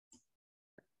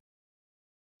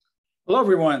Hello,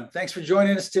 everyone. Thanks for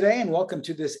joining us today and welcome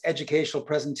to this educational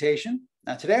presentation.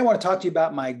 Now, today I want to talk to you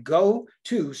about my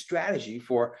go-to strategy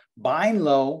for buying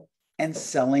low and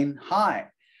selling high.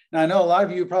 Now, I know a lot of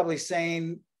you are probably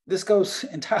saying this goes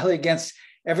entirely against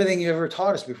everything you ever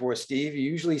taught us before, Steve.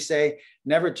 You usually say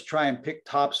never to try and pick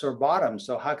tops or bottoms.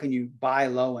 So how can you buy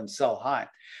low and sell high?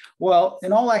 Well,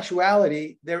 in all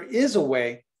actuality, there is a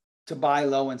way to buy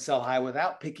low and sell high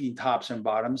without picking tops and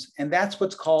bottoms, and that's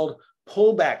what's called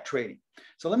pullback trading.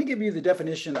 So let me give you the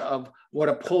definition of what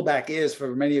a pullback is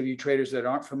for many of you traders that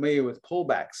aren't familiar with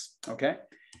pullbacks, okay?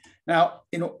 Now,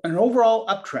 in an overall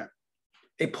uptrend,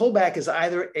 a pullback is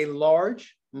either a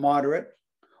large, moderate,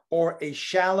 or a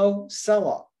shallow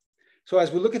sell-off. So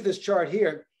as we look at this chart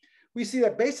here, we see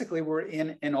that basically we're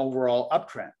in an overall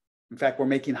uptrend. In fact, we're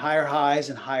making higher highs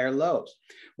and higher lows.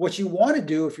 What you want to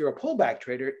do if you're a pullback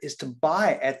trader is to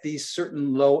buy at these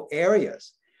certain low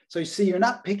areas. So you see, you're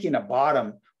not picking a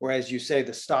bottom, whereas you say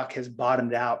the stock has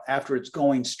bottomed out after it's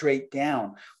going straight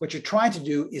down. What you're trying to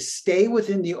do is stay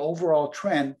within the overall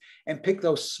trend and pick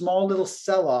those small little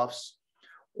sell-offs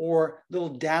or little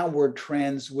downward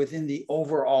trends within the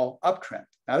overall uptrend.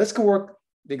 Now, this can work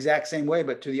the exact same way,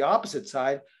 but to the opposite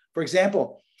side. For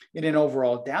example, in an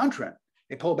overall downtrend,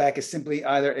 a pullback is simply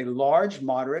either a large,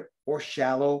 moderate, or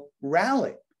shallow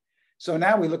rally. So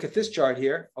now we look at this chart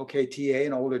here, OKTA,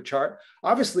 an older chart.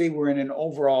 Obviously, we're in an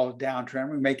overall downtrend.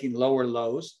 We're making lower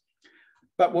lows.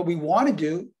 But what we want to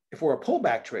do, if we're a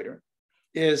pullback trader,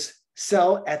 is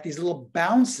sell at these little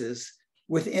bounces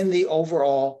within the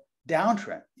overall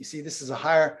downtrend. You see, this is a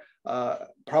higher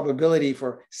probability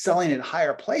for selling at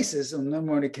higher places. And then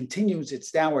when it continues its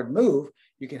downward move,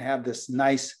 you can have this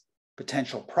nice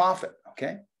potential profit,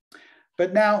 okay?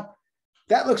 But now,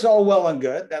 that looks all well and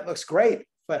good. That looks great.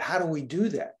 But how do we do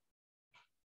that?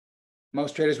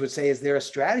 Most traders would say, is there a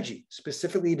strategy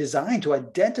specifically designed to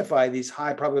identify these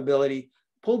high probability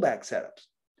pullback setups?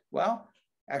 Well,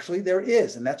 actually there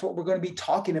is, and that's what we're going to be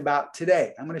talking about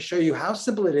today. I'm going to show you how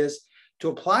simple it is to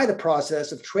apply the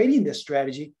process of trading this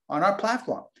strategy on our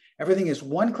platform. Everything is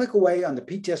one click away on the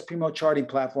PTS Primo Charting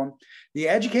Platform, the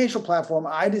educational platform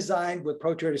I designed with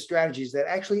Pro Trader Strategies that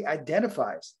actually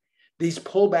identifies these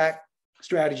pullback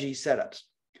strategy setups.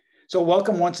 So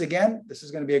welcome once again. This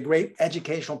is going to be a great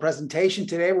educational presentation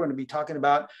today. We're going to be talking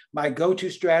about my go-to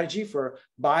strategy for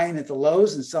buying at the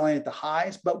lows and selling at the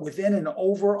highs, but within an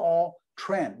overall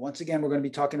trend. Once again, we're going to be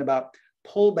talking about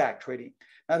pullback trading.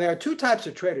 Now, there are two types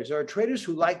of traders. There are traders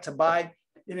who like to buy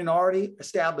in an already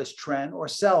established trend or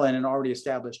sell in an already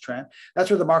established trend. That's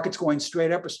where the market's going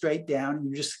straight up or straight down, and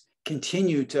you just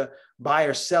continue to buy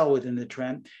or sell within the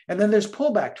trend. And then there's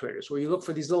pullback traders where you look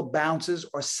for these little bounces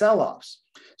or sell-offs.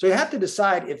 So you have to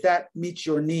decide if that meets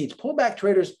your needs. Pullback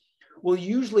traders will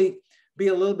usually be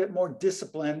a little bit more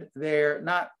disciplined. They're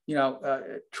not,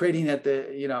 trading at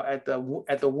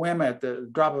the whim, at the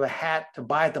drop of a hat to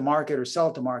buy at the market or sell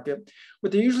at the market.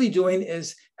 What they're usually doing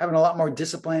is having a lot more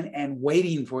discipline and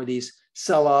waiting for these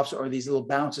sell-offs or these little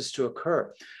bounces to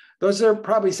occur. Those are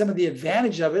probably some of the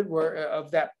advantage of it,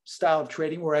 of that style of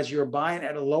trading, whereas you're buying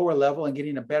at a lower level and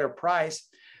getting a better price.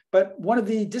 But one of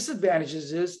the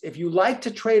disadvantages is if you like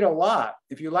to trade a lot,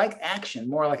 if you like action,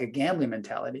 more like a gambling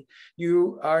mentality,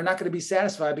 you are not going to be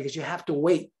satisfied because you have to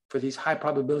wait for these high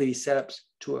probability setups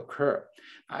to occur.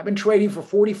 I've been trading for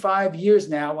 45 years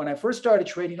now. When I first started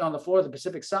trading on the floor of the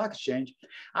Pacific Stock Exchange,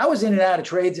 I was in and out of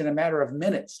trades in a matter of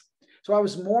minutes. So I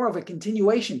was more of a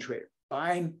continuation trader,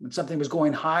 buying when something was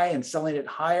going high and selling it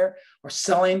higher, or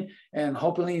selling and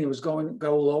hoping it was going to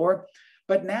go lower.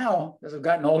 But now, as I've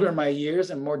gotten older in my years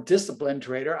and more disciplined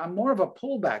trader, I'm more of a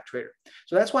pullback trader.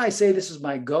 So that's why I say this is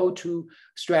my go-to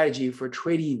strategy for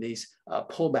trading these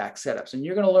pullback setups. And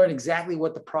you're going to learn exactly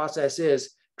what the process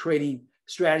is trading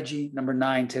strategy number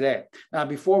 9 today. Now,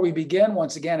 before we begin,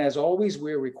 once again, as always,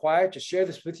 we're required to share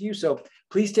this with you. So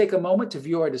please take a moment to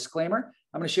view our disclaimer.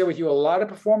 I'm going to share with you a lot of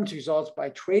performance results by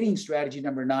trading strategy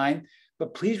number 9.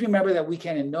 But please remember that we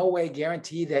can in no way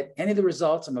guarantee that any of the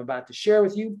results I'm about to share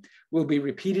with you will be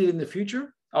repeated in the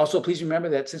future. Also, please remember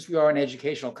that since we are an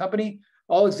educational company,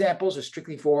 all examples are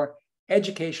strictly for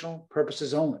educational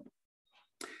purposes only.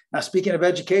 Now, speaking of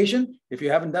education, if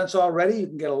you haven't done so already, you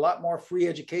can get a lot more free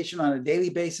education on a daily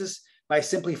basis by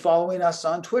simply following us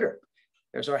on Twitter.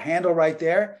 There's our handle right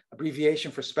there,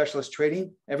 abbreviation for specialist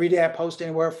trading. Every day I post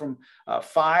anywhere from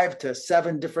 5 to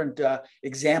 7 different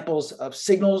examples of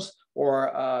signals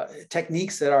or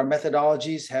techniques that our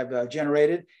methodologies have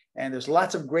generated. And there's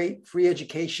lots of great free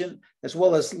education, as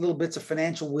well as little bits of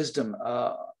financial wisdom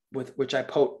with which I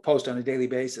post on a daily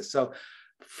basis. So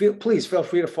please feel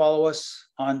free to follow us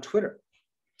on Twitter.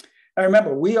 Now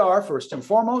remember, we are first and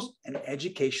foremost an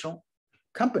educational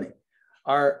company.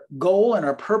 Our goal and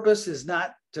our purpose is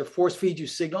not to force feed you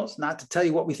signals, not to tell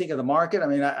you what we think of the market. I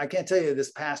mean, I can't tell you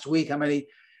this past week how many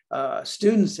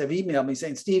students have emailed me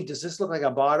saying, Steve, does this look like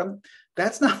a bottom?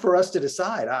 That's not for us to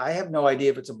decide. I have no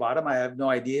idea if it's a bottom. I have no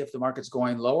idea if the market's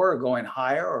going lower or going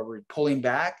higher or we're pulling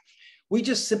back. We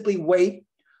just simply wait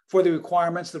for the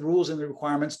requirements, the rules and the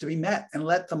requirements to be met and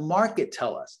let the market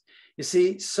tell us. You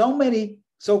see, so many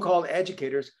so-called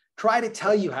educators try to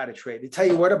tell you how to trade. They tell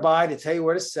you where to buy, they tell you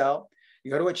where to sell.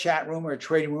 You go to a chat room or a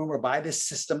trading room or buy this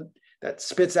system that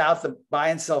spits out the buy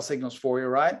and sell signals for you,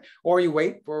 right? Or you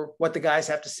wait for what the guys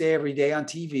have to say every day on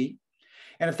TV.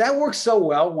 And if that works so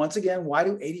well, once again, why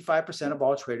do 85% of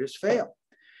all traders fail?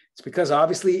 It's because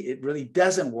obviously it really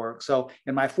doesn't work. So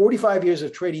in my 45 years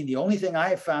of trading, the only thing I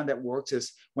have found that works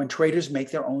is when traders make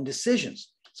their own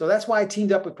decisions. So that's why I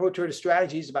teamed up with Pro Trader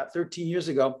Strategies about 13 years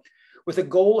ago with a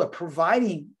goal of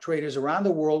providing traders around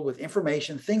the world with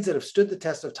information, things that have stood the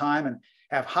test of time and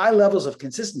have high levels of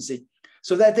consistency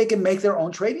so that they can make their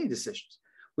own trading decisions.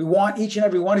 We want each and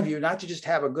every one of you not to just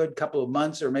have a good couple of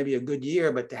months or maybe a good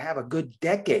year, but to have a good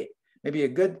decade, maybe a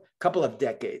good couple of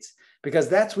decades, because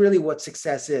that's really what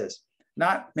success is.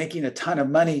 Not making a ton of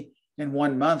money in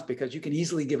 1 month, because you can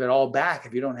easily give it all back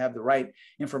if you don't have the right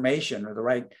information or the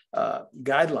right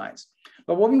guidelines.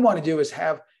 But what we want to do is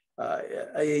have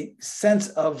a sense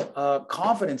of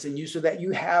confidence in you so that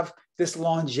you have this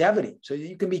longevity, so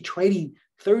you can be trading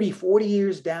 30, 40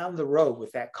 years down the road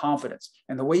with that confidence.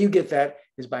 And the way you get that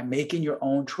is by making your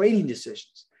own trading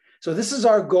decisions. So this is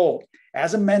our goal.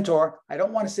 As a mentor, I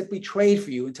don't want to simply trade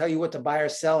for you and tell you what to buy or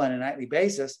sell on a nightly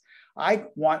basis. I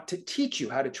want to teach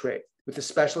you how to trade with the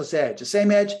specialist edge, the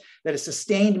same edge that has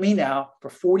sustained me now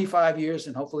for 45 years,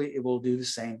 and hopefully it will do the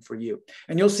same for you.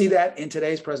 And you'll see that in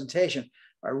today's presentation.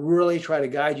 I really try to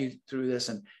guide you through this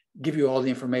and give you all the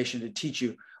information to teach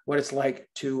you what it's like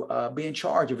to be in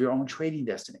charge of your own trading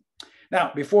destiny.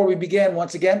 Now, before we begin,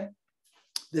 once again,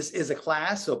 this is a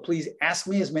class, so please ask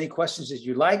me as many questions as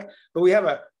you like, but we have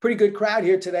a pretty good crowd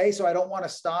here today, so I don't want to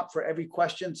stop for every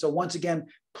question. So once again,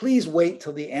 please wait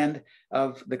till the end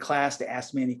of the class to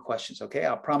ask me any questions, okay?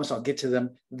 I promise I'll get to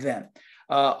them then.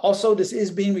 Also, this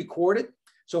is being recorded,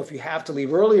 so if you have to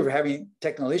leave early or you're having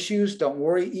technical issues, don't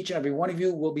worry. Each and every one of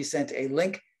you will be sent a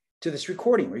link to this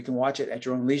recording where you can watch it at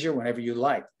your own leisure whenever you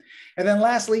like. And then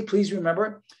lastly, please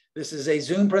remember, this is a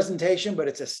Zoom presentation, but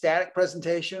it's a static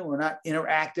presentation. We're not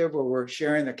interactive where we're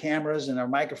sharing the cameras and our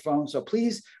microphones. So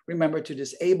please remember to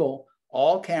disable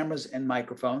all cameras and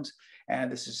microphones. And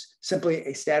this is simply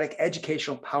a static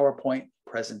educational PowerPoint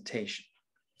presentation.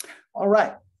 All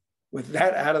right, with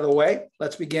that out of the way,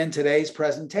 let's begin today's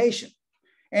presentation.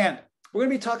 And we're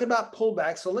going to be talking about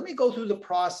pullbacks. So let me go through the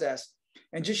process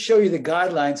and just show you the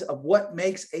guidelines of what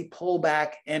makes a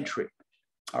pullback entry.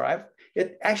 All right.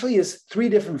 It actually is 3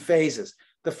 different phases.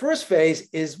 The first phase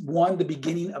is the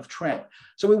beginning of trend.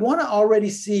 So we want to already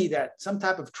see that some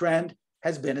type of trend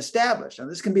has been established. And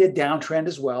this can be a downtrend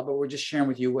as well, but we're just sharing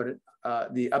with you what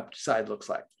the upside looks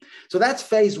like. So that's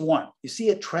phase 1. You see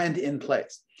a trend in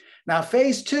place. Now,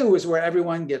 phase 2 is where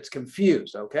everyone gets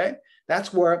confused. Okay.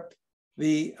 That's where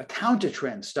the counter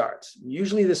trend starts.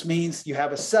 Usually this means you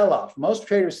have a sell-off. Most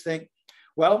traders think,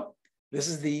 well, this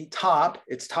is the top,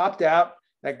 it's topped out.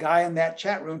 That guy in that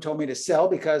chat room told me to sell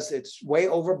because it's way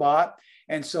overbought.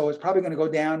 And so it's probably going to go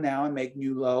down now and make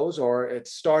new lows, or it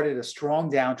started a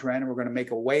strong downtrend and we're going to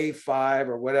make a wave 5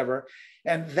 or whatever.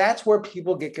 And that's where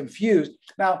people get confused.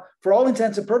 Now, for all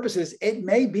intents and purposes, it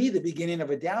may be the beginning of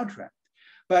a downtrend.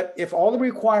 But if all the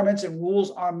requirements and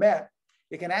rules are met,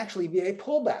 it can actually be a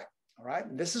pullback. All right.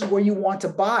 This is where you want to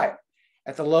buy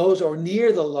at the lows or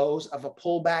near the lows of a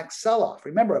pullback sell-off.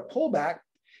 Remember, a pullback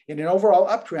in an overall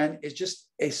uptrend is just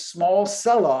a small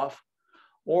sell-off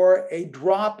or a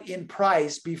drop in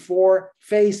price before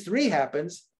phase 3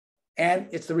 happens, and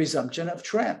it's the resumption of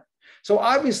trend. So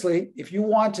obviously, if you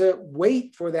want to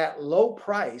wait for that low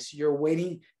price, you're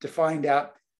waiting to find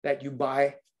out that you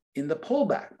buy in the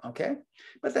pullback, okay?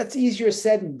 But that's easier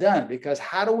said than done, because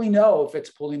how do we know if it's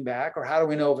pulling back, or how do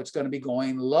we know if it's going to be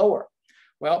going lower?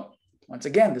 Well, once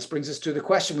again, this brings us to the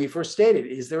question we first stated.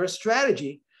 Is there a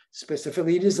strategy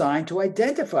specifically designed to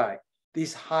identify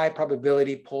these high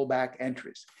probability pullback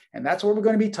entries? And that's what we're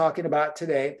going to be talking about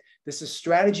today. This is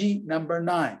strategy number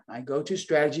 9. My go-to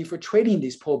strategy for trading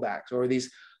these pullbacks, or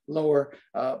these lower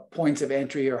points of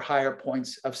entry or higher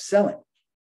points of selling.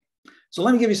 So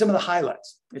let me give you some of the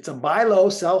highlights. It's a buy low,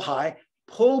 sell high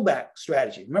pullback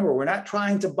strategy. Remember, we're not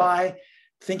trying to buy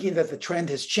thinking that the trend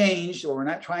has changed, or we're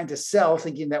not trying to sell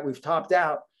thinking that we've topped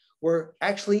out. We're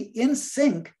actually in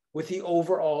sync with the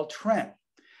overall trend.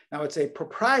 Now, it's a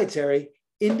proprietary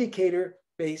indicator-based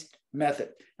based method.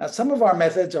 Now, some of our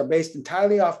methods are based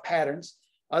entirely off patterns.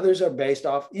 Others are based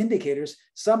off indicators.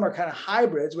 Some are kind of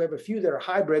hybrids. We have a few that are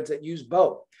hybrids that use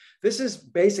both. This is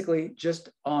basically just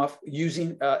off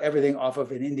using everything off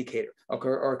of an indicator,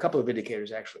 or a couple of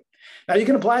indicators, actually. Now, you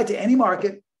can apply it to any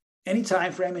market, any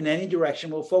time frame, in any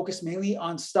direction. We'll focus mainly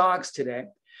on stocks today.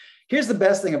 Here's the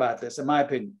best thing about this, in my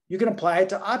opinion. You can apply it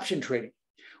to option trading.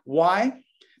 Why?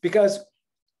 Because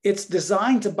it's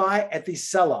designed to buy at these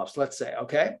sell-offs, let's say,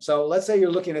 okay? So let's say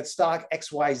you're looking at stock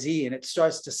XYZ and it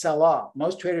starts to sell off.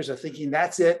 Most traders are thinking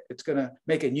that's it. It's going to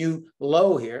make a new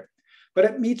low here. But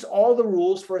it meets all the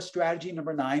rules for a strategy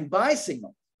number 9 buy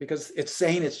signal, because it's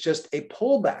saying it's just a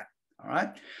pullback, all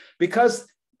right? Because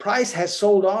price has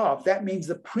sold off, that means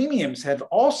the premiums have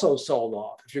also sold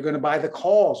off if you're going to buy the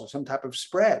calls or some type of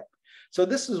spread. So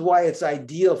this is why it's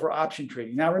ideal for option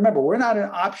trading. Now, remember, we're not an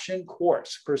option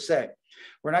course per se.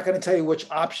 We're not going to tell you which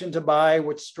option to buy,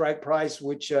 which strike price,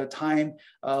 which time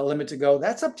limit to go.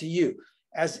 That's up to you.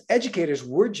 As educators,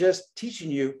 we're just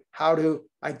teaching you how to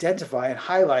identify and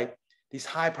highlight these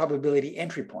high probability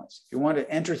entry points. If you want to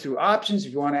enter through options,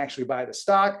 if you want to actually buy the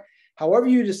stock, however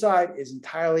you decide is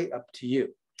entirely up to you.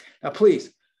 Now,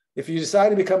 please, if you decide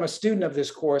to become a student of this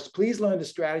course, please learn the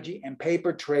strategy and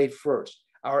paper trade first.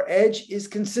 Our edge is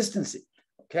consistency,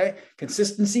 okay?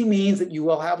 Consistency means that you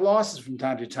will have losses from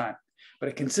time to time, but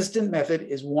a consistent method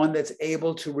is one that's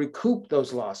able to recoup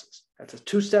those losses. That's a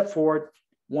 2-step forward,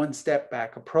 1-step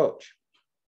back approach.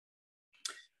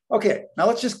 Okay, now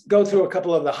let's just go through a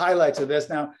couple of the highlights of this.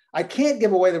 Now, I can't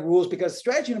give away the rules because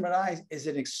strategy number 9 is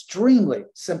an extremely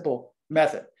simple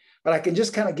method, but I can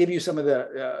just kind of give you some of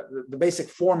the basic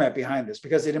format behind this,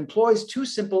 because it employs 2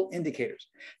 simple indicators.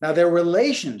 Now, their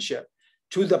relationship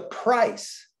to the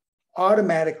price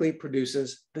automatically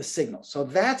produces the signal. So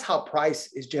that's how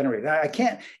price is generated. I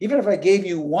can't, even if I gave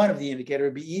you one of the indicator,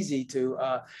 it'd be easy to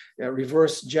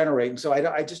reverse generate. And so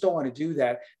I just don't want to do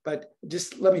that. But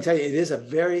just let me tell you, it is a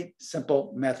very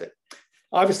simple method.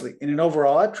 Obviously, in an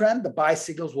overall uptrend, the buy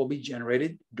signals will be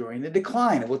generated during the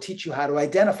decline. It will teach you how to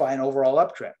identify an overall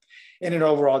uptrend. In an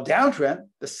overall downtrend,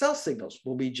 the sell signals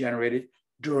will be generated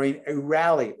during a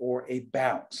rally or a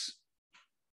bounce.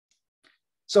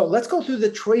 So let's go through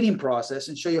the trading process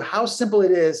and show you how simple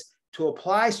it is to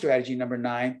apply strategy number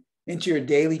 9 into your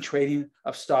daily trading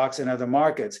of stocks and other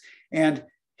markets. And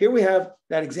here we have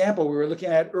that example we were looking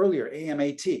at earlier,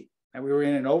 AMAT. And we were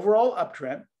in an overall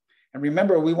uptrend. And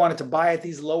remember, we wanted to buy at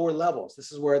these lower levels.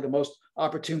 This is where the most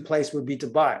opportune place would be to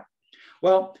buy.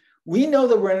 Well, we know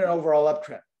that we're in an overall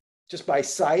uptrend just by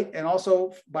sight and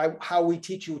also by how we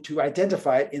teach you to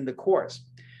identify it in the course.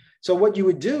 So what you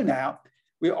would do now,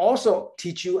 we also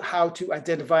teach you how to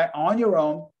identify on your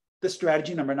own the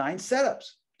strategy number 9 setups.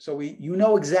 So you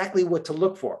know exactly what to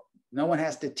look for. No one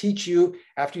has to teach you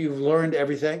after you've learned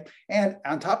everything. And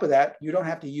on top of that, you don't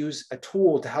have to use a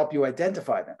tool to help you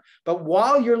identify them. But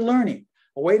while you're learning,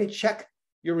 a way to check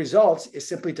your results is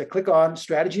simply to click on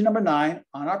strategy number 9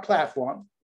 on our platform.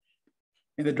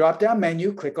 In the drop-down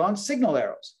menu, click on signal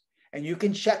arrows. And you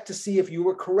can check to see if you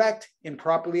were correct in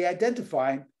properly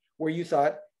identifying where you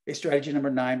thought a strategy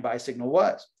number 9 buy signal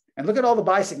was. And look at all the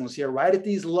buy signals here, right at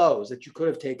these lows that you could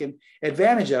have taken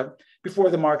advantage of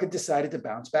before the market decided to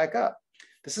bounce back up.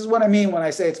 This is what I mean when I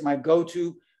say it's my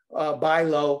go-to buy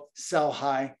low, sell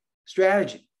high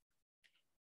strategy.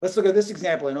 Let's look at this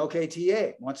example in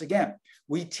OKTA. Once again,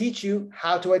 we teach you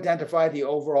how to identify the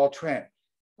overall trend.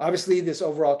 Obviously, this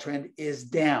overall trend is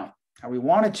down. And we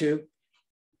wanted to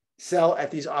sell at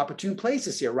these opportune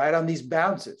places here, right on these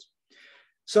bounces.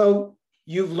 So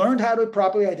you've learned how to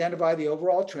properly identify the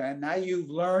overall trend. Now you've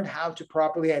learned how to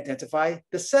properly identify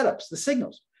the setups, the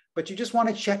signals. But you just want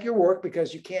to check your work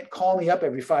because you can't call me up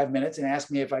every 5 minutes and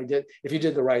ask me if you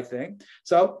did the right thing.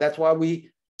 So that's why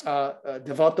we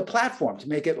developed the platform to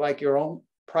make it like your own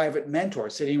private mentor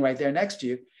sitting right there next to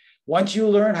you. Once you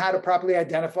learn how to properly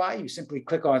identify, you simply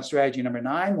click on strategy number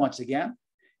 9 once again.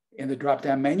 In the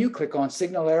drop-down menu, click on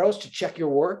signal arrows to check your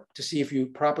work to see if you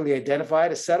properly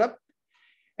identified a setup.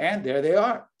 And there they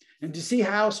are. And to see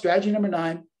how strategy number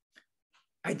 9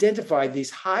 identified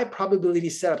these high probability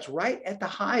setups right at the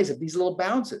highs of these little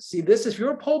bounces. See, this is, if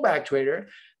you're a pullback trader,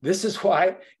 this is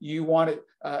why you want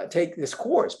to take this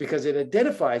course, because it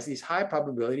identifies these high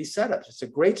probability setups. It's a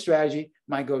great strategy,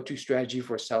 my go-to strategy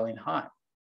for selling high.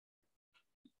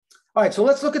 All right, so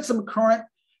let's look at some current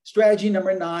strategy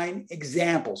number 9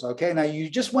 examples. Okay, now you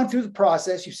just went through the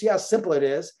process. You see how simple it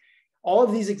is. All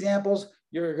of these examples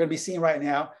you're going to be seeing right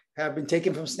now have been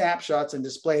taken from snapshots and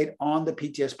displayed on the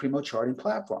PTS Primo Charting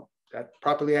Platform that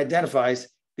properly identifies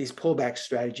these pullback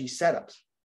strategy setups.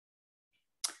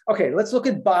 Okay, let's look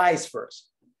at buys first.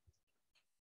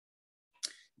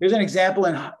 Here's an example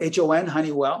in HON,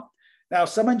 Honeywell. Now,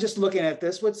 someone just looking at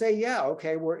this would say, yeah,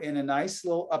 okay, we're in a nice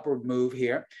little upward move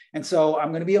here. And so I'm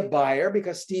going to be a buyer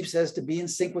because Steve says to be in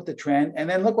sync with the trend. And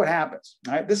then look what happens.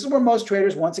 All right. This is where most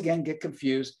traders, once again, get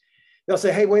confused. They'll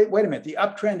say, hey, wait a minute. The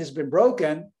uptrend has been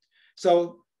broken.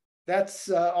 So that's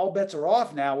all bets are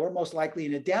off now. We're most likely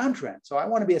in a downtrend. So I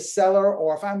want to be a seller,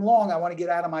 or if I'm long, I want to get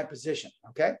out of my position.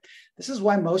 Okay. This is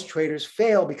why most traders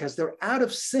fail, because they're out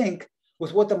of sync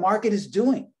with what the market is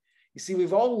doing. You see,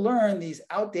 we've all learned these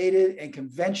outdated and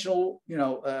conventional,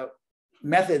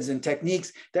 methods and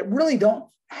techniques that really don't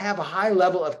have a high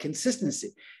level of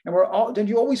consistency. And don't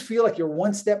you always feel like you're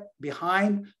one step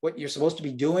behind what you're supposed to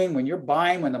be doing when you're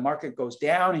buying when the market goes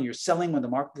down and you're selling when the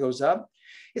market goes up?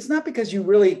 It's not because you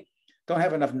really don't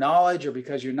have enough knowledge or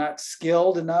because you're not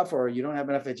skilled enough or you don't have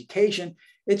enough education.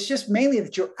 It's just mainly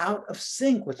that you're out of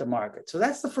sync with the market. So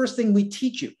that's the first thing we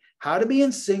teach you, how to be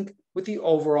in sync with the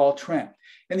overall trend.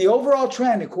 And the overall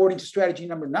trend, according to strategy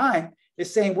number 9,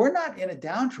 is saying we're not in a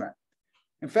downtrend.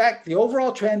 In fact, the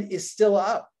overall trend is still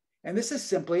up. And this is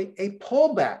simply a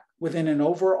pullback within an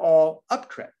overall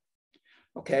uptrend.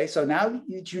 Okay, so now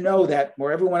that you know that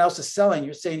where everyone else is selling,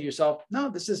 you're saying to yourself, no,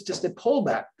 this is just a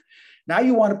pullback. Now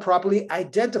you want to properly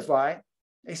identify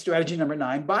a strategy number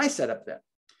 9 buy setup then.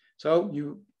 So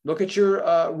you look at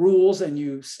your rules and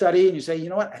you study and you say, you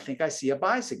know what, I think I see a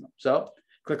buy signal. So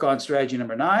click on strategy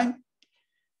number 9,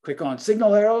 click on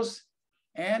signal arrows,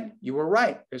 and you were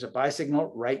right. There's a buy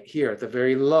signal right here at the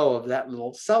very low of that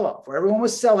little sell-off. Where everyone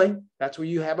was selling, that's where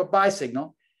you have a buy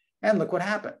signal. And look what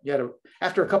happened. You had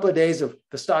after a couple of days of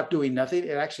the stock doing nothing,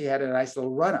 it actually had a nice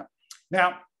little run-up.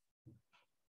 Now,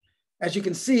 as you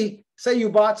can see, say you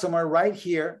bought somewhere right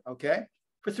here, okay?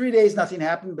 For 3 days, nothing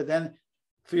happened, but then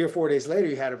 3 or 4 days later,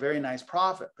 you had a very nice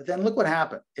profit. But then look what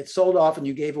happened. It sold off and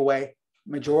you gave away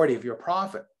majority of your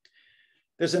profit.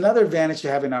 There's another advantage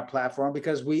to having our platform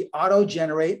because we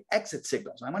auto-generate exit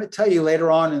signals. I'm going to tell you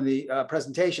later on in the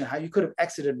presentation how you could have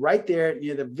exited right there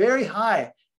near the very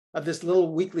high of this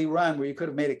little weekly run where you could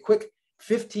have made a quick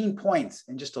 15 points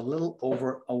in just a little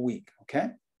over a week,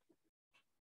 okay?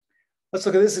 Let's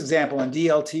look at this example in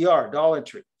DLTR, Dollar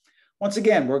Tree. Once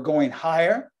again, we're going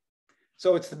higher.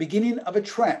 So it's the beginning of a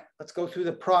trend. Let's go through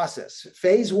the process.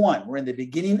 Phase 1, we're in the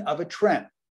beginning of a trend.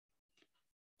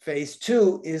 Phase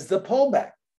 2 is the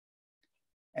pullback.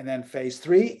 And then phase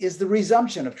 3 is the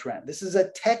resumption of trend. This is a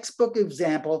textbook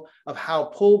example of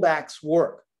how pullbacks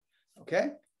work,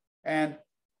 okay? And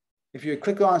if you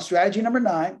click on strategy number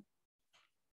 9,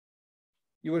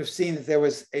 you would have seen that there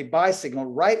was a buy signal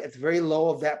right at the very low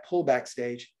of that pullback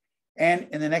stage. And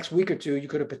in the next week or two, you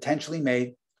could have potentially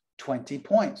made 20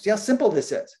 points. See how simple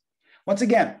this is. Once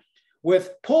again,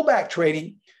 with pullback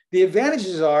trading, the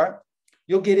advantages are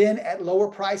you'll get in at lower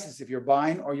prices if you're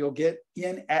buying, or you'll get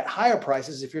in at higher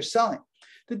prices if you're selling.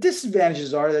 The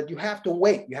disadvantages are that you have to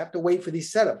wait. You have to wait for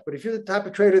these setups. But if you're the type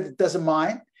of trader that doesn't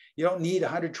mind, you don't need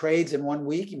 100 trades in 1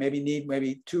 week. You maybe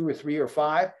need 2 or 3 or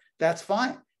 5. That's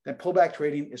fine. Then pullback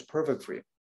trading is perfect for you.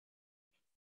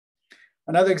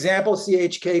 Another example,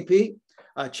 CHKP,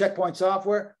 Checkpoint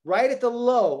Software. Right at the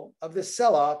low of the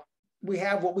sell-off, we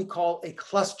have what we call a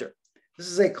cluster. This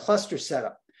is a cluster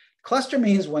setup. Cluster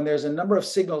means when there's a number of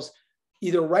signals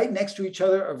either right next to each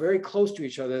other or very close to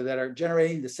each other that are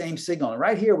generating the same signal. And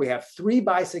right here, we have 3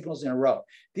 buy signals in a row.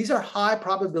 These are high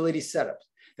probability setups.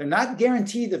 They're not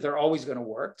guaranteed that they're always going to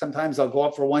work. Sometimes they'll go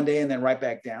up for 1 day and then right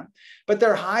back down. But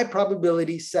they're high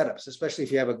probability setups, especially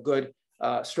if you have a good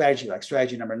strategy like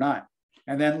strategy number 9.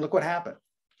 And then look what happened.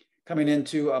 Coming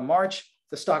into March,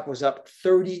 the stock was up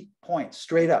 30 points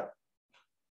straight up.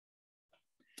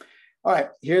 All right,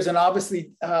 here's an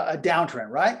obviously a downtrend,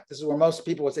 right? This is where most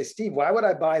people would say, Steve, why would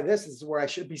I buy this? This is where I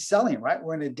should be selling, right?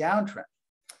 We're in a downtrend.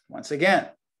 Once again,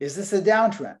 is this a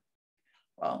downtrend?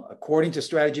 Well, according to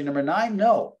strategy number 9,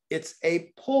 no, it's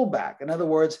a pullback. In other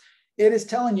words, it is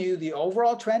telling you the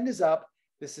overall trend is up.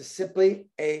 This is simply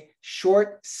a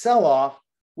short sell-off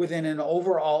within an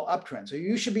overall uptrend. So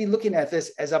you should be looking at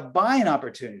this as a buying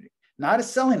opportunity, not a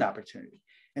selling opportunity.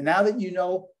 And now that you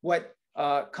know what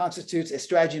constitutes a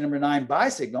strategy number 9 buy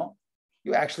signal,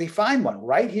 you actually find one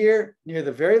right here near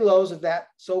the very lows of that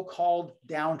so-called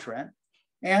downtrend.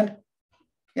 And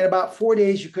in about 4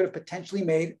 days, you could have potentially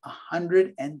made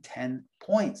 110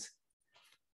 points.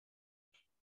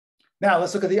 Now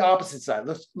let's look at the opposite side.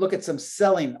 Let's look at some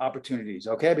selling opportunities,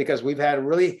 okay? Because we've had a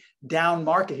really down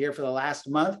market here for the last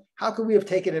month. How could we have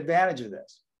taken advantage of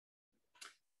this?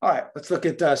 All right, let's look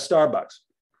at Starbucks.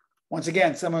 Once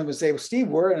again, someone would say, well, Steve,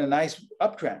 we're in a nice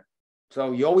uptrend.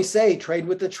 So you always say trade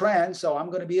with the trend. So I'm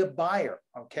going to be a buyer.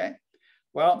 Okay.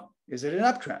 Well, is it an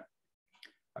uptrend?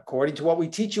 According to what we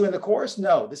teach you in the course,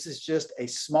 no, this is just a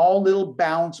small little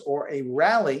bounce or a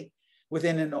rally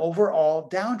within an overall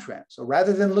downtrend. So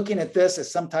rather than looking at this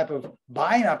as some type of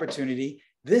buying opportunity,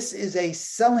 this is a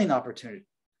selling opportunity.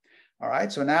 All right,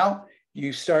 so now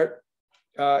you start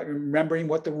remembering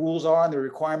what the rules are and the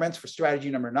requirements for strategy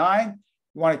number 9.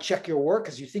 You want to check your work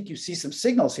because you think you see some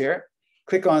signals here.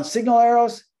 Click on signal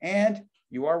arrows, and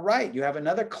you are right. You have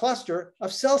another cluster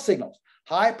of sell signals,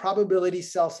 high probability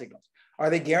sell signals. Are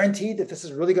they guaranteed that this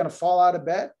is really going to fall out of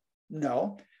bed?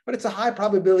 No, but it's a high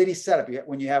probability setup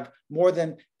when you have more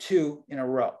than 2 in a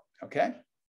row, okay?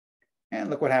 And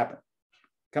look what happened.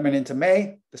 Coming into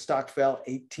May, the stock fell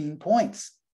 18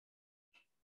 points.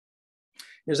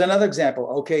 Here's another example,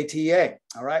 OKTA,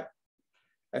 all right?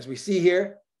 As we see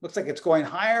here, looks like it's going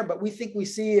higher, but we think we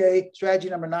see a strategy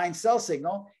number 9 sell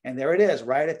signal, and there it is,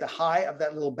 right at the high of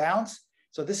that little bounce.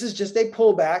 So this is just a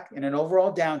pullback in an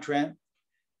overall downtrend.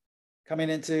 Coming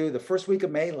into the first week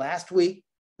of May, last week,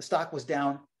 the stock was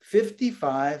down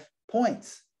 55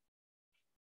 points.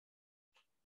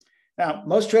 Now,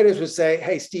 most traders would say,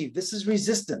 hey, Steve, this is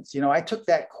resistance. You know, I took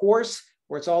that course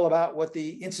where it's all about what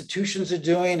the institutions are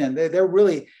doing, and they're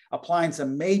really applying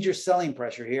some major selling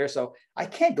pressure here. So I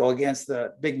can't go against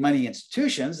the big money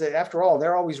institutions. After all,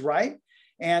 they're always right.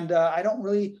 And I don't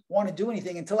really want to do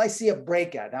anything until I see a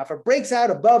breakout. Now, if it breaks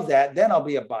out above that, then I'll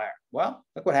be a buyer. Well,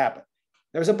 look what happened.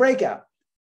 There's a breakout.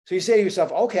 So you say to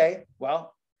yourself, okay,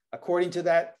 well, according to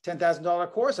that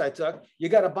 $10,000 course I took, you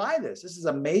got to buy this. This is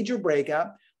a major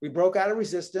breakout. We broke out of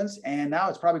resistance, and now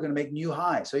it's probably going to make new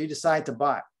highs. So you decide to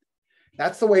buy.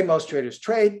 That's the way most traders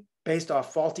trade, based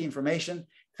off faulty information.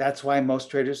 That's why most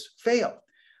traders fail.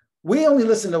 We only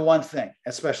listen to one thing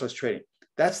at specialist trading.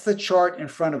 That's the chart in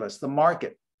front of us, the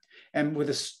market. And with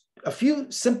a few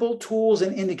simple tools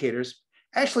and indicators,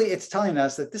 actually, it's telling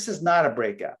us that this is not a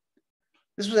breakout.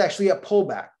 This was actually a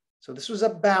pullback. So this was a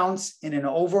bounce in an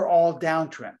overall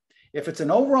downtrend. If it's an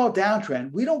overall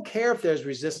downtrend, we don't care if there's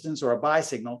resistance or a buy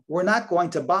signal. We're not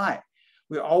going to buy.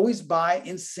 We always buy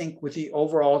in sync with the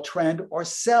overall trend or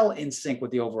sell in sync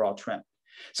with the overall trend.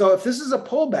 So if this is a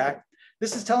pullback,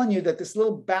 this is telling you that this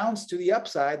little bounce to the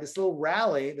upside, this little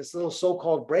rally, this little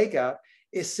so-called breakout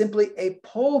is simply a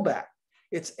pullback.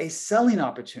 It's a selling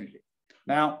opportunity.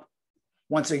 Now,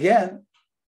 once again,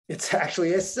 it's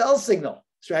actually a sell signal.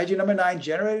 Strategy number 9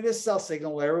 generated a sell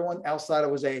signal where everyone else thought it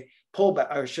was a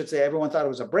pullback, or I should say everyone thought it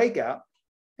was a breakout.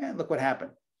 And look what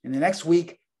happened. In the next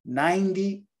week,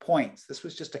 90 points. This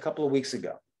was just a couple of weeks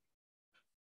ago.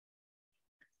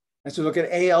 As we look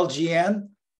at ALGN,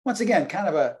 once again, kind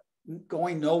of a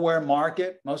going nowhere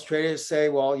market. Most traders say,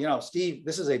 well, you know, Steve,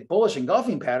 this is a bullish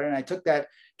engulfing pattern. I took that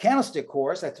candlestick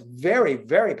course. That's very,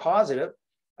 very positive.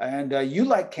 And you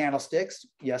like candlesticks.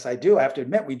 Yes, I do. I have to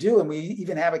admit we do. And we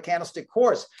even have a candlestick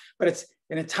course, but it's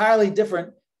an entirely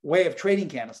different way of trading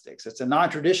candlesticks. It's a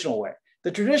non-traditional way. The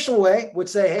traditional way would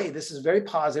say, hey, this is very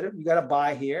positive. You got to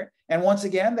buy here. And once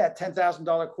again, that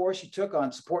 $10,000 course you took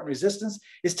on support and resistance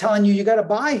is telling you got to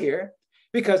buy here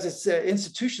because it's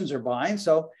institutions are buying.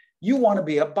 So you want to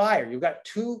be a buyer. You've got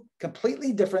two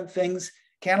completely different things,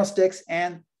 candlesticks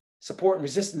and support and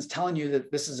resistance, telling you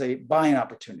that this is a buying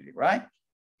opportunity, right?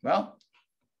 Well,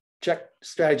 check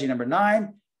strategy number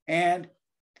 9 and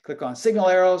click on signal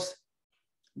arrows.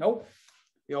 Nope.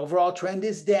 The overall trend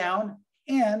is down,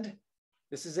 and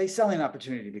this is a selling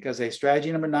opportunity because a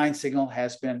strategy number 9 signal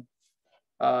has been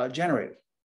generated.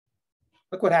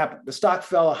 Look what happened. The stock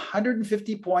fell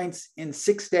 150 points in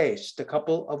 6 days, just a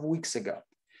couple of weeks ago.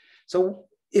 So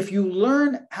if you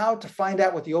learn how to find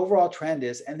out what the overall trend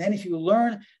is, and then if you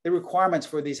learn the requirements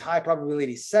for these high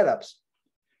probability setups,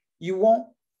 you won't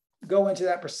go into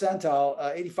that percentile,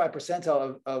 85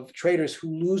 percentile of traders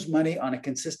who lose money on a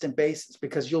consistent basis,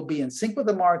 because you'll be in sync with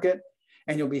the market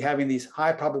and you'll be having these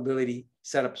high probability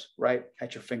setups right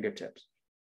at your fingertips.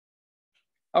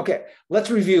 Okay,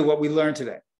 let's review what we learned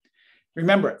today.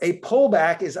 Remember, a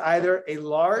pullback is either a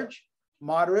large,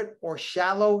 moderate, or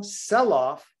shallow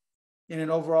sell-off in an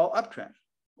overall uptrend,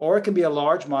 or it can be a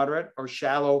large, moderate, or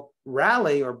shallow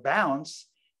rally or bounce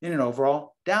in an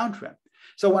overall downtrend.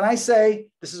 So when I say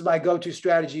this is my go-to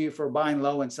strategy for buying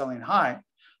low and selling high,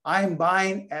 I'm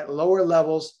buying at lower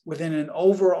levels within an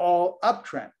overall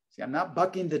uptrend. See, I'm not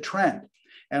bucking the trend,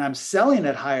 and I'm selling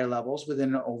at higher levels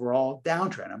within an overall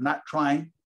downtrend. I'm not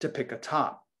trying to pick a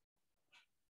top.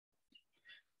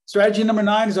 Strategy number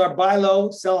 9 is our buy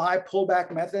low, sell high pullback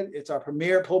method. It's our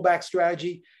premier pullback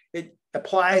strategy. It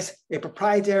applies a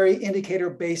proprietary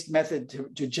indicator-based method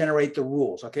to generate the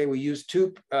rules. Okay, we use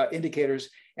 2 indicators,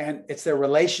 and it's their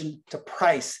relation to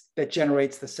price that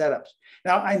generates the setups.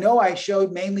 Now, I know I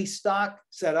showed mainly stock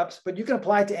setups, but you can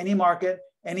apply it to any market,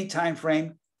 any time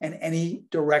frame, and any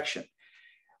direction.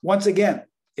 Once again,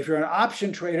 if you're an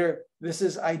option trader, this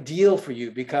is ideal for you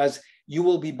because you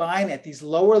will be buying at these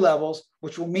lower levels,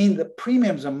 which will mean the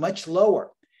premiums are much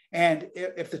lower. And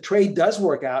if the trade does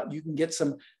work out, you can get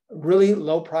some really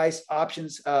low price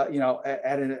options, at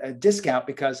a discount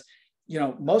because,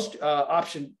 most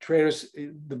option traders,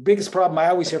 the biggest problem I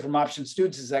always hear from option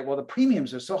students is that, well, the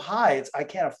premiums are so high, I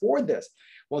can't afford this.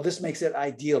 Well, this makes it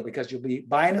ideal because you'll be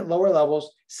buying at lower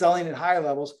levels, selling at higher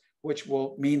levels, which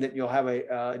will mean that you'll have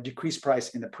a decreased price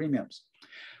in the premiums.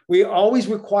 We always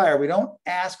require, we don't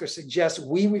ask or suggest,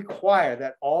 we require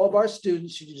that all of our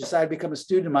students, should you decide to become a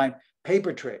student of mine,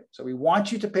 paper trade. So we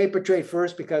want you to paper trade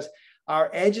first because our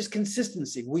edge is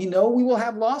consistency. We know we will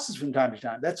have losses from time to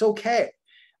time. That's okay.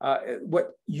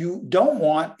 What you don't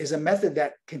want is a method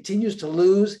that continues to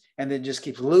lose and then just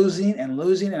keeps losing and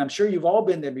losing. And I'm sure you've all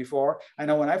been there before. I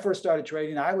know when I first started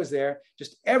trading, I was there.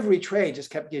 Just every trade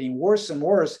just kept getting worse and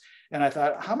worse. And I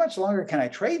thought, how much longer can I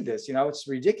trade this? It's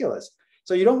ridiculous.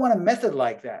 So you don't want a method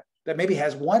like that maybe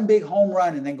has one big home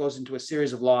run and then goes into a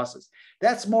series of losses.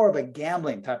 That's more of a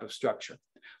gambling type of structure.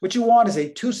 What you want is a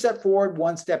 2-step forward,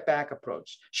 1-step back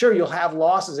approach. Sure, you'll have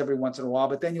losses every once in a while,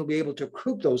 but then you'll be able to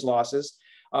recoup those losses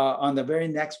on the very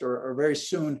next or very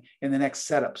soon in the next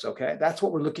setups, okay? That's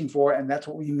what we're looking for, and that's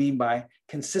what we mean by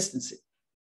consistency.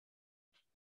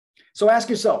 So ask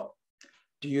yourself,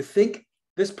 do you think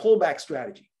this pullback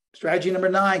strategy number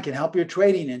 9 can help your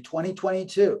trading in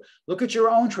 2022? Look at your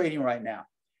own trading right now.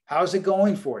 How's it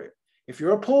going for you? If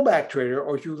you're a pullback trader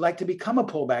or if you'd like to become a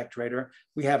pullback trader,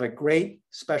 we have a great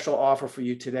special offer for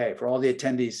you today for all the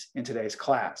attendees in today's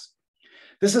class.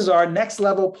 This is our next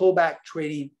level pullback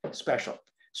trading special.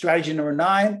 Strategy number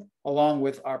 9, along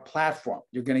with our platform.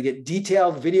 You're going to get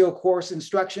detailed video course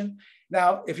instruction.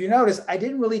 Now, if you notice, I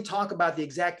didn't really talk about the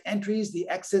exact entries, the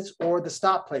exits, or the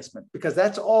stop placement, because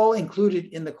that's all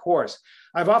included in the course.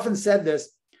 I've often said this,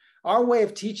 our way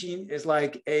of teaching is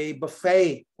like a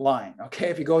buffet line, okay?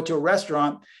 If you go to a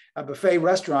restaurant, a buffet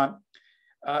restaurant,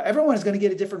 everyone is going to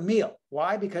get a different meal.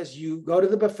 Why? Because you go to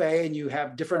the buffet and you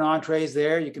have different entrees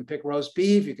there. You can pick roast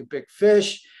beef, you can pick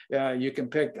fish, you can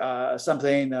pick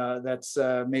something that's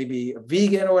maybe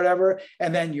vegan or whatever,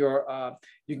 and then you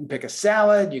can pick a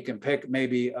salad, you can pick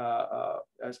maybe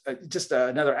just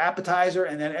another appetizer,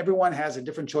 and then everyone has a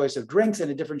different choice of drinks and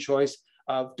a different choice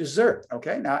of dessert,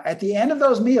 okay? Now, at the end of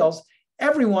those meals,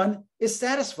 everyone is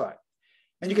satisfied.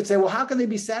 And you could say, well, how can they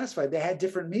be satisfied? They had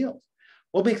different meals.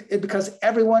 Well, because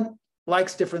everyone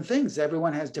likes different things.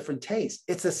 Everyone has different tastes.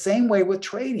 It's the same way with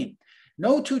trading.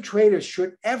 No 2 traders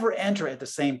should ever enter at the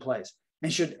same place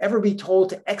and should ever be told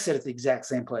to exit at the exact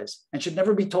same place and should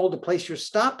never be told to place your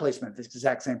stop placement at the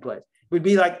exact same place. It would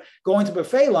be like going to a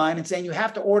buffet line and saying you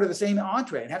have to order the same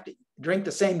entree and have to drink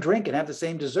the same drink and have the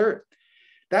same dessert.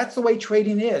 That's the way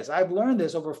trading is. I've learned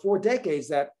this over 4 decades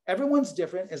that everyone's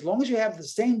different. As long as you have the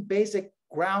same basic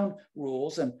ground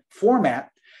rules and format,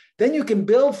 then you can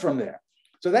build from there.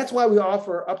 So that's why we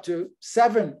offer up to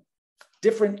 7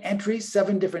 different entries,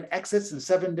 7 different exits, and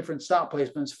 7 different stop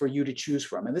placements for you to choose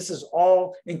from. And this is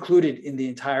all included in the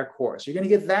entire course. You're going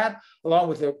to get that along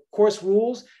with the course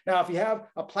rules. Now, if you have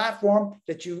a platform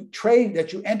that you trade,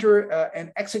 that you enter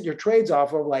and exit your trades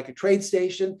off of, like a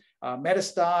TradeStation,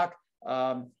 Metastock,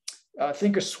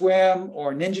 Thinkorswim,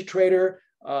 or NinjaTrader,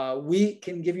 we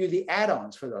can give you the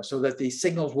add-ons for those so that the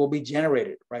signals will be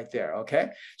generated right there,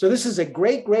 okay? So this is a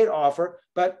great, great offer.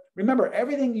 But remember,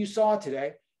 everything you saw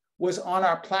today was on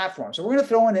our platform. So we're going to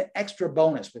throw in an extra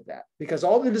bonus with that because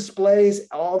all the displays,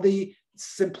 all the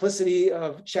simplicity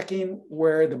of checking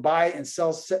where the buy and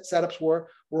sell setups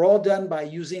were all done by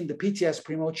using the PTS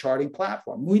Primo Charting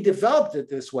Platform. We developed it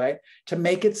this way to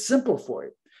make it simple for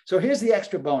you. So here's the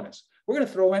extra bonus. We're going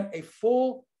to throw in a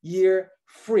full year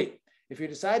free. If you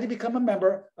decide to become a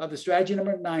member of the strategy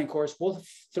number 9 course, we'll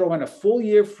throw in a full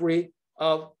year free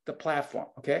of the platform,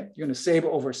 okay? You're going to save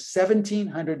over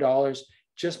 $1,700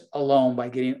 just alone by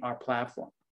getting our platform.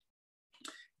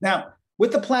 Now,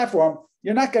 with the platform,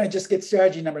 you're not going to just get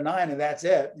strategy number 9 and that's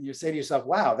it. And you say to yourself,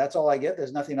 wow, that's all I get.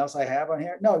 There's nothing else I have on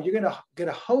here. No, you're going to get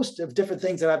a host of different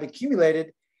things that I've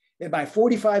accumulated in my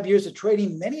 45 years of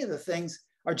trading. Many of the things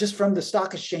are just from the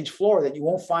stock exchange floor that you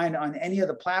won't find on any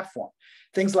other platform.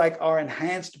 Things like our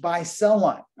enhanced buy-sell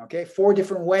line, okay? 4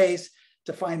 different ways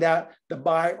to find out the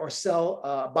buy or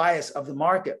sell bias of the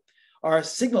market. Our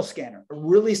signal scanner, a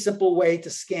really simple way to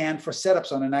scan for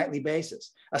setups on a nightly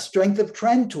basis. A strength of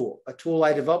trend tool, a tool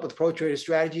I developed with Pro Trader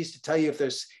Strategies to tell you if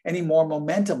there's any more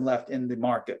momentum left in the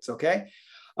markets, okay?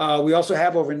 We also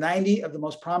have over 90 of the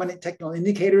most prominent technical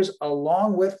indicators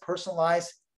along with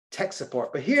personalized tech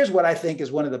support. But here's what I think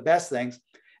is one of the best things,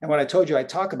 and what I told you I'd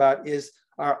talk about is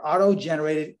our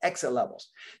auto-generated exit levels.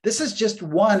 This is just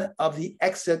one of the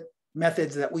exit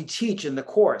methods that we teach in the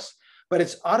course, but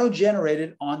it's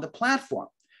auto-generated on the platform.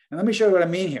 And let me show you what I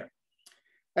mean here.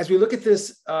 As we look at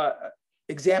this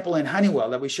example in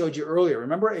Honeywell that we showed you earlier,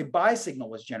 remember a buy signal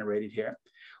was generated here.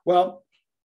 Well,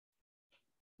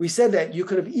 we said that you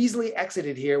could have easily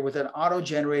exited here with an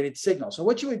auto-generated signal. So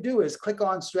what you would do is click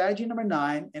on strategy number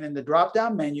 9, and in the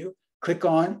drop-down menu, click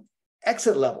on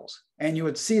exit levels, and you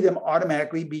would see them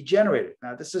automatically be generated.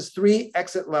 Now, this is 3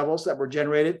 exit levels that were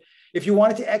generated. If you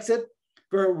wanted to exit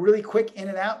for a really quick in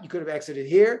and out, you could have exited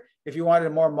here. If you wanted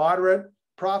a more moderate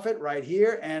profit, right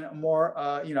here, and a more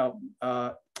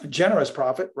generous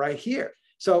profit right here.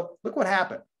 So look what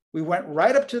happened. We went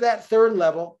right up to that 3rd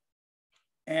level,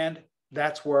 and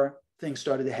that's where things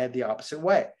started to head the opposite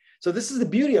way. So this is the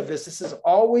beauty of this. This is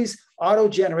always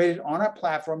auto-generated on our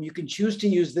platform. You can choose to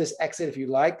use this exit if you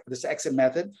like, this exit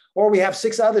method, or we have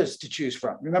 6 others to choose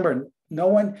from. Remember, no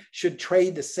one should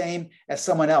trade the same as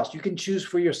someone else. You can choose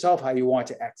for yourself how you want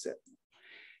to exit.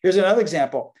 Here's another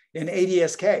example in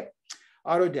ADSK,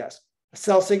 Autodesk.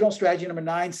 Sell signal, strategy number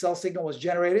 9, sell signal was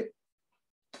generated.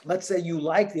 Let's say you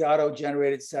like the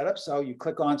auto-generated setup. So you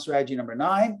click on strategy number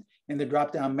 9 in the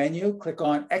drop-down menu, click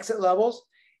on exit levels,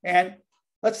 and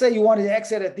let's say you wanted to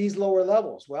exit at these lower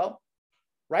levels. Well,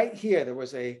 right here, there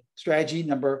was a strategy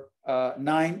number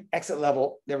 9 exit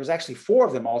level. There was actually 4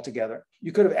 of them altogether.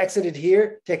 You could have exited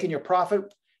here, taken your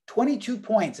profit, 22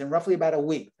 points in roughly about a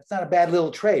week. That's not a bad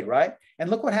little trade, right? And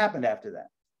look what happened after that.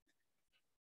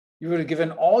 You would have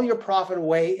given all your profit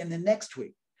away in the next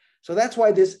week. So that's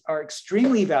why these are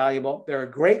extremely valuable. They're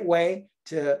a great way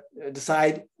to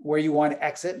decide where you want to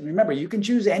exit. And remember, you can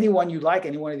choose any one you like,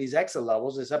 any one of these exit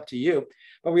levels. It's up to you.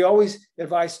 But we always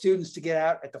advise students to get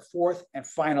out at the 4th and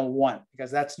final one, because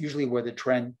that's usually where the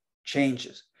trend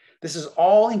changes. This is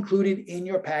all included in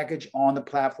your package on the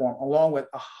platform, along with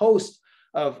a host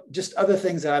of just other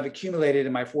things that I've accumulated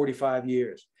in my 45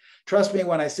 years. Trust me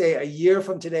when I say a year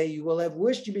from today, you will have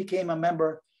wished you became a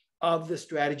member of the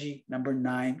strategy number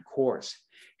 9 course.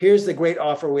 Here's the great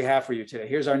offer we have for you today.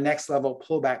 Here's our next level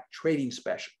pullback trading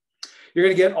special. You're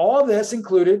going to get all of this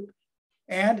included,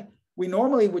 and we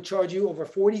normally would charge you over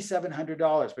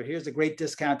 $4,700, but here's the great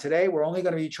discount today. We're only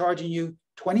going to be charging you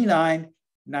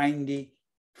 $29.95,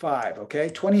 okay?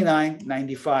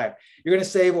 $29.95. You're going to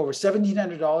save over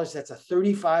 $1,700. That's a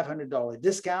 $3,500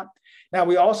 discount. Now,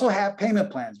 we also have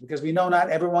payment plans because we know not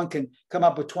everyone can come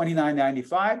up with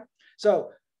 $29.95.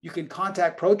 So you can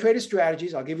contact Pro Trader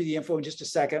Strategies. I'll give you the info in just a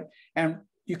second. And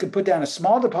you can put down a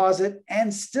small deposit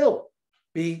and still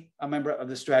be a member of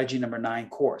the strategy number 9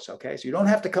 course. Okay. So you don't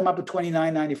have to come up with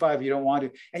 $29.95 if you don't want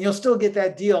to. And you'll still get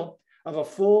that deal of a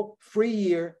full free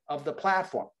year of the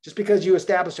platform. Just because you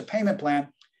establish a payment plan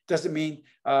doesn't mean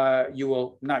you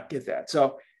will not get that.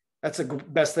 So that's the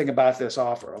best thing about this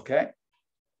offer. Okay.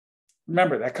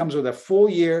 Remember, that comes with a full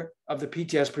year of the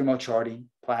PTS Primo Charting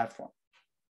Platform.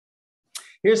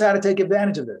 Here's how to take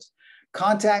advantage of this.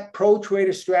 Contact Pro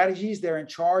Trader Strategies. They're in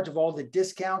charge of all the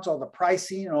discounts, all the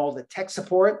pricing, and all the tech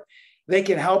support. They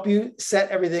can help you set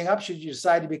everything up should you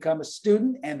decide to become a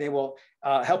student, and they will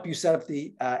help you set up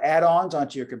the add-ons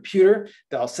onto your computer.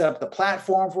 They'll set up the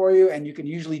platform for you, and you can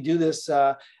usually do this.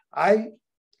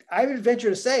 I would venture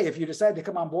to say, if you decide to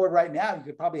come on board right now, you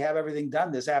could probably have everything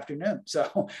done this afternoon.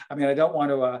 So, I mean, I don't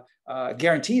want to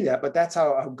guarantee that, but that's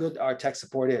how good our tech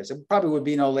support is. It probably would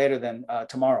be no later than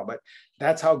tomorrow, but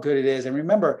that's how good it is. And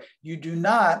remember, you do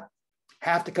not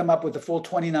have to come up with the full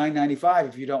 $29.95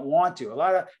 if you don't want to. A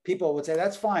lot of people would say,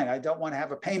 that's fine. I don't want to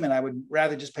have a payment. I would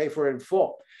rather just pay for it in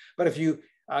full. But if you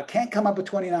can't come up with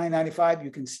 $29.95,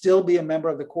 you can still be a member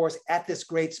of the course at this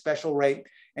great special rate,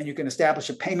 and you can establish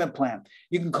a payment plan.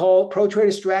 You can call Pro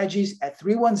Trader Strategies at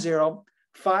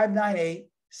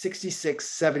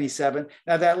 310-598-6677.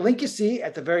 Now, that link you see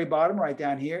at the very bottom right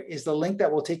down here is the link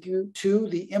that will take you to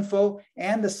the info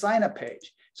and the sign-up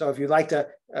page. So if you'd like to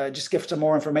just get some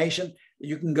more information,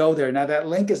 you can go there. Now, that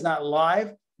link is not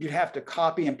live. You'd have to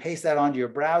copy and paste that onto your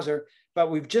browser, but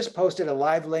we've just posted a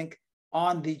live link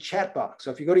on the chat box.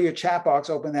 So if you go to your chat box,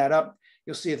 open that up,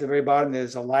 you'll see at the very bottom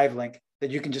there's a live link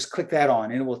that you can just click that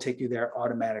on and it will take you there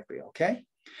automatically, okay?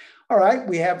 All right,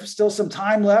 we have still some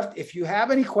time left. If you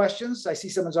have any questions, I see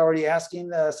someone's already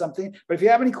asking something, but if you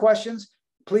have any questions,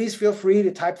 please feel free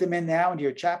to type them in now into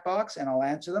your chat box and I'll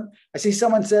answer them. I see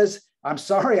someone says, I'm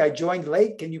sorry, I joined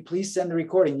late. Can you please send the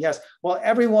recording? Yes. Well,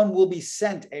 everyone will be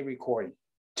sent a recording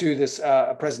to this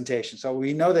presentation. So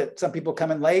we know that some people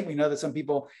come in late. We know that some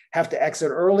people have to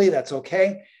exit early. That's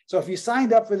okay. So if you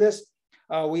signed up for this,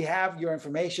 we have your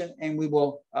information and we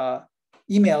will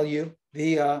email you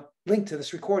the link to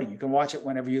this recording. You can watch it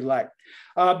whenever you like.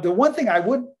 The one thing I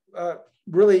would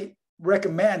really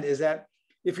recommend is that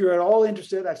if you're at all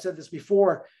interested, I've said this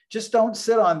before, just don't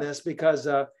sit on this because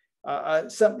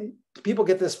some people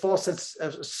get this false sense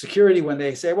of security when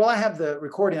they say, well, I have the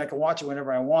recording, I can watch it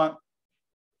whenever I want.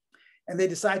 And they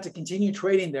decide to continue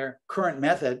trading their current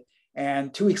method.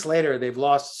 And 2 weeks later, they've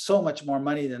lost so much more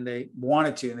money than they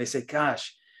wanted to. And they say,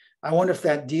 gosh, I wonder if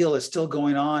that deal is still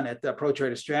going on at the Pro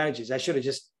Trader Strategies. I should have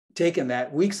just taken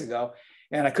that weeks ago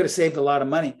and I could have saved a lot of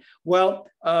money. Well,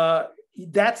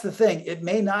 that's the thing. It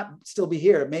may not still be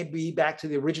here. It may be back to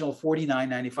the original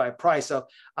 $49.95 price. So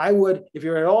I would, if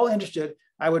you're at all interested,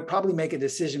 I would probably make a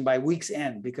decision by week's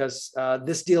end because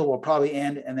this deal will probably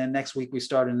end. And then next week we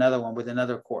start another one with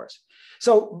another course.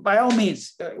 So by all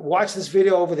means, watch this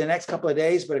video over the next couple of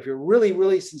days. But if you're really,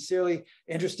 really sincerely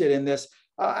interested in this,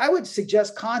 I would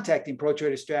suggest contacting Pro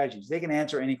Trader Strategies. They can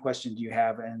answer any questions you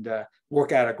have and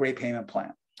work out a great payment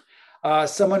plan.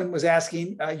 Someone was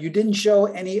asking, you didn't show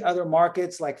any other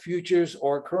markets like futures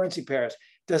or currency pairs.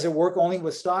 Does it work only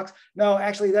with stocks? No,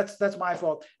 actually, that's my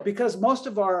fault because most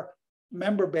of our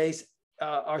member base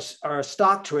are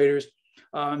stock traders.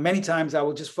 Many times I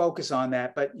will just focus on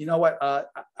that, but you know what?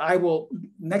 I will,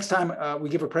 next time we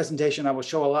give a presentation, I will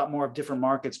show a lot more of different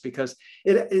markets because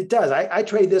it does. I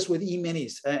trade this with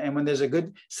E-minis, and when there's a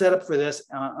good setup for this,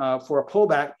 for a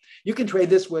pullback, you can trade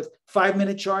this with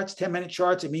 5-minute charts, 10-minute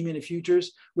charts, and E-minute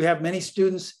futures. We have many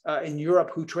students in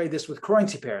Europe who trade this with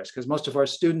currency pairs because most of our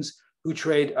students who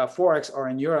trade forex are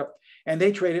in Europe, and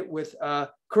they trade it with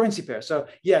currency pairs. So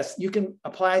yes, you can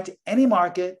apply it to any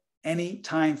market, any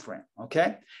time frame,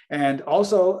 okay? And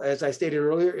also, as I stated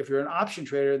earlier, if you're an option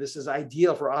trader, this is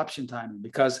ideal for option timing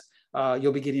because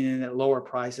you'll be getting in at lower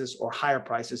prices or higher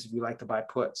prices if you like to buy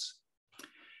puts.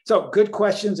 So good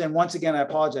questions. And once again, I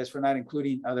apologize for not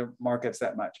including other markets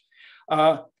that much.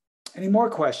 Any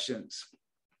more questions?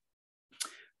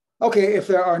 Okay, if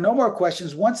there are no more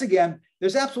questions, once again,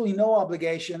 there's absolutely no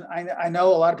obligation. I know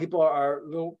a lot of people are a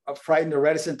little frightened or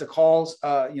reticent to calls,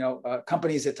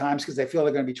 companies at times because they feel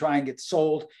they're going to be trying to get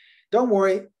sold. Don't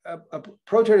worry.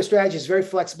 Pro Trader Strategy is very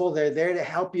flexible. They're there to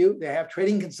help you. They have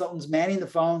trading consultants manning the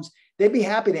phones. They'd be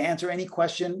happy to answer any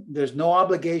question. There's no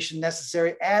obligation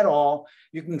necessary at all.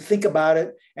 You can think about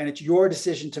it, and it's your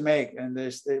decision to make. And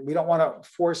we don't want to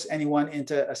force anyone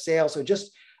into a sale. So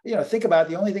just think about it.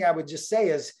 The only thing I would just say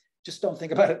is, just don't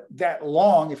think about it that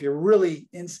long if you're really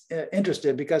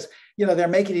interested because, they're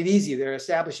making it easy. They're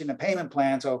establishing a payment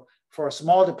plan. So for a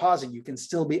small deposit, you can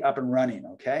still be up and running,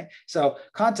 okay? So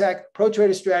contact Pro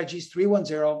Trader Strategies,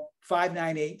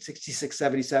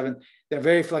 310-598-6677. They're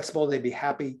very flexible. They'd be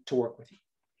happy to work with you.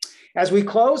 As we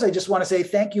close, I just want to say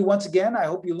thank you once again. I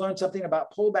hope you learned something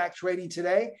about pullback trading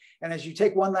today. And as you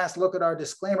take one last look at our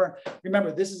disclaimer,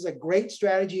 remember, this is a great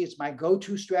strategy. It's my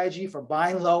go-to strategy for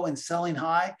buying low and selling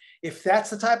high. If that's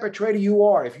the type of trader you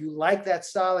are, if you like that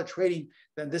style of trading,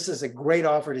 then this is a great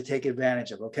offer to take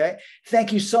advantage of, okay?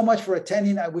 Thank you so much for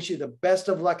attending. I wish you the best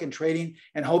of luck in trading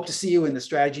and hope to see you in the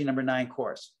strategy number 9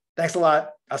 course. Thanks a lot.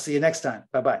 I'll see you next time.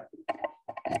 Bye-bye.